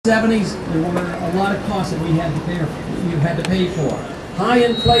70s, there were a lot of costs that you had to pay for. High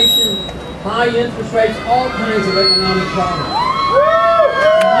inflation, high interest rates, all kinds of economic problems.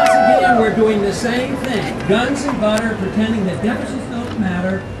 And once again, we're doing the same thing. Guns and butter, pretending that deficits don't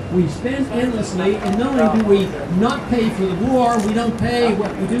matter. We spend endlessly, and not only do we not pay for the war, we don't pay.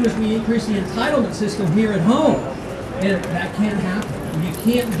 What we do is we increase the entitlement system here at home. And that can't happen. You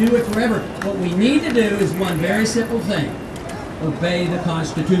can't do it forever. What we need to do is one very simple thing. Obey the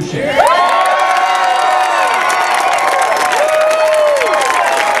Constitution. I'm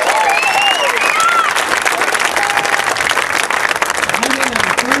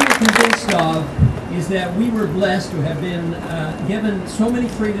firmly convinced of is that we were blessed to have been given so many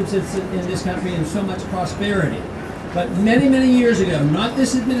freedoms in this country and so much prosperity. But many, many years ago, not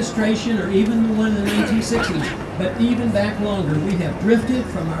this administration or even the one in the 1960s, but even back longer, we have drifted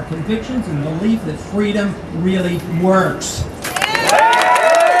from our convictions and belief that freedom really works.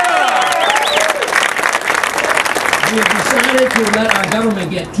 We have decided to let our government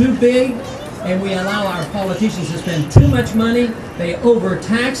get too big, and we allow our politicians to spend too much money. They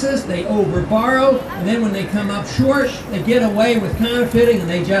overtax us, they overborrow, and then when they come up short, they get away with counterfeiting and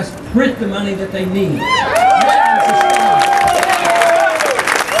they just print the money that they need.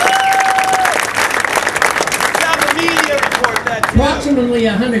 Approximately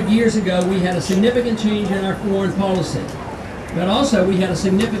 100 years ago, we had a significant change in our foreign policy. But also, we had a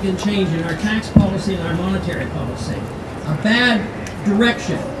significant change in our tax policy and our monetary policy. A bad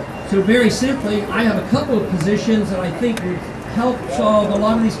direction. So very simply, I have a couple of positions that I think would help solve a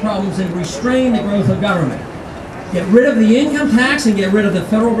lot of these problems and restrain the growth of government. Get rid of the income tax and get rid of the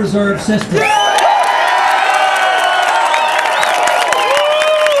Federal Reserve System.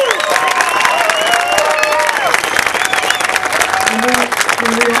 We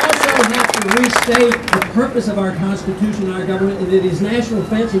also have to restate the purpose of our Constitution and our government, and it is national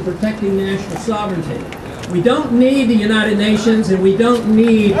defense and protecting national sovereignty. We don't need the United Nations, and we don't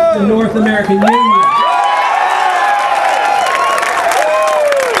need the North American Union.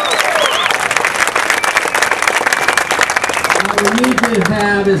 What we need to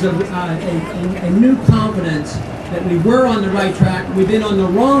have is a new confidence that we were on the right track. We've been on the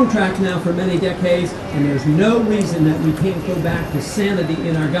wrong track now for many decades, and there's no reason that we can't go back to sanity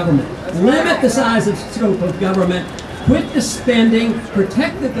in our government. Limit the size and scope of government, quit the spending,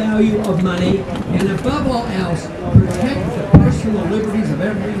 protect the value of money, and above all else, protect the personal liberties of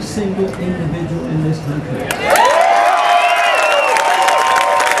every single individual in this country.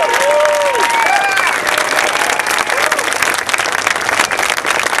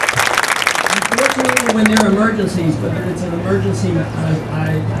 When there are emergencies, whether it's an emergency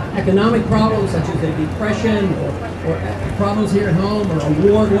economic problem such as a depression or problems here at home or a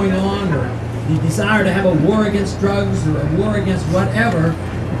war going on or the desire to have a war against drugs or a war against whatever,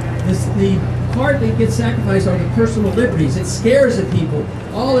 the part that gets sacrificed are the personal liberties. It scares the people.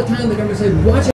 All the time the government says, watch